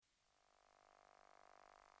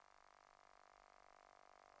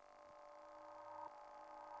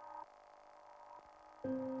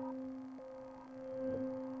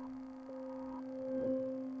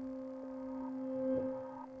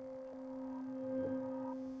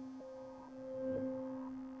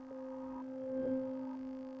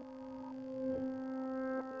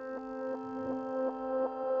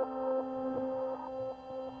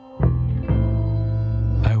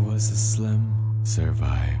was a slim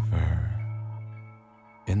survivor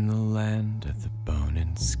in the land of the bone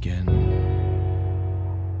and skin.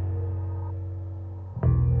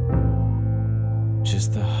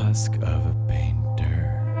 Just the husk of a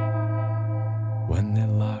painter when they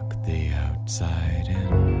lock the outside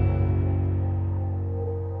in.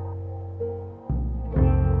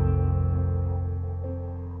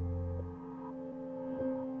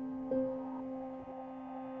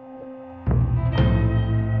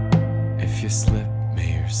 If you slip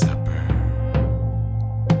me your supper,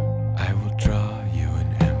 I will draw you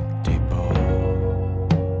an empty bowl.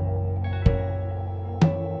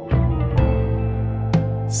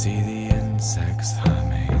 See the insects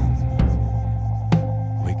humming,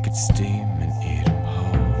 we could steam and eat 'em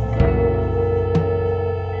whole.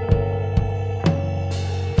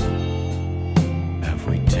 Have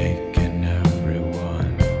we taken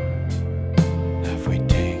everyone? Have we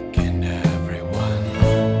taken everyone?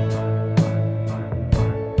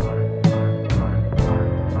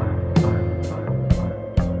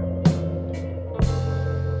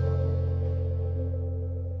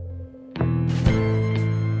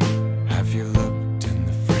 Have you looked in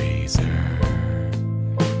the freezer?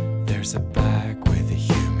 There's a bag with a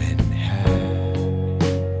human head.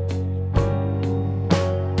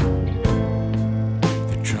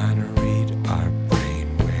 They're trying to read our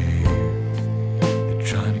brainwave. They're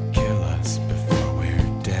trying to kill us before we're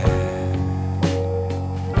dead.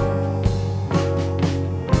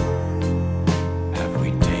 Have we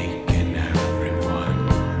taken everyone?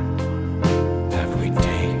 Have we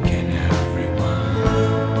taken everyone?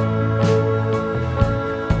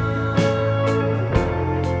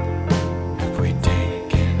 Have we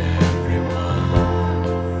taken everyone?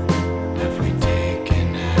 Have we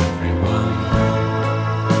taken everyone?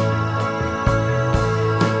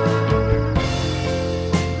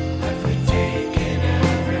 Have we taken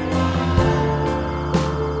everyone?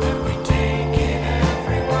 Have we taken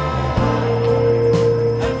everyone?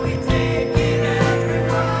 Have we taken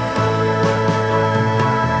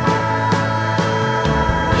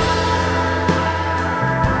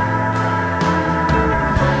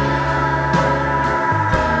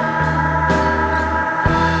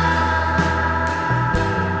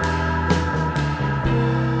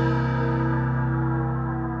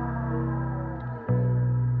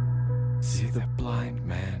See the blind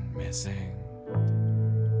man missing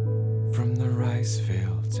from the rice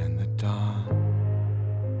fields in the dawn.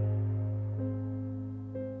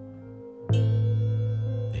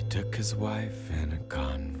 They took his wife in a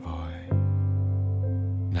convoy.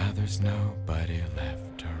 Now there's nobody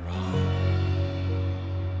left to wrong.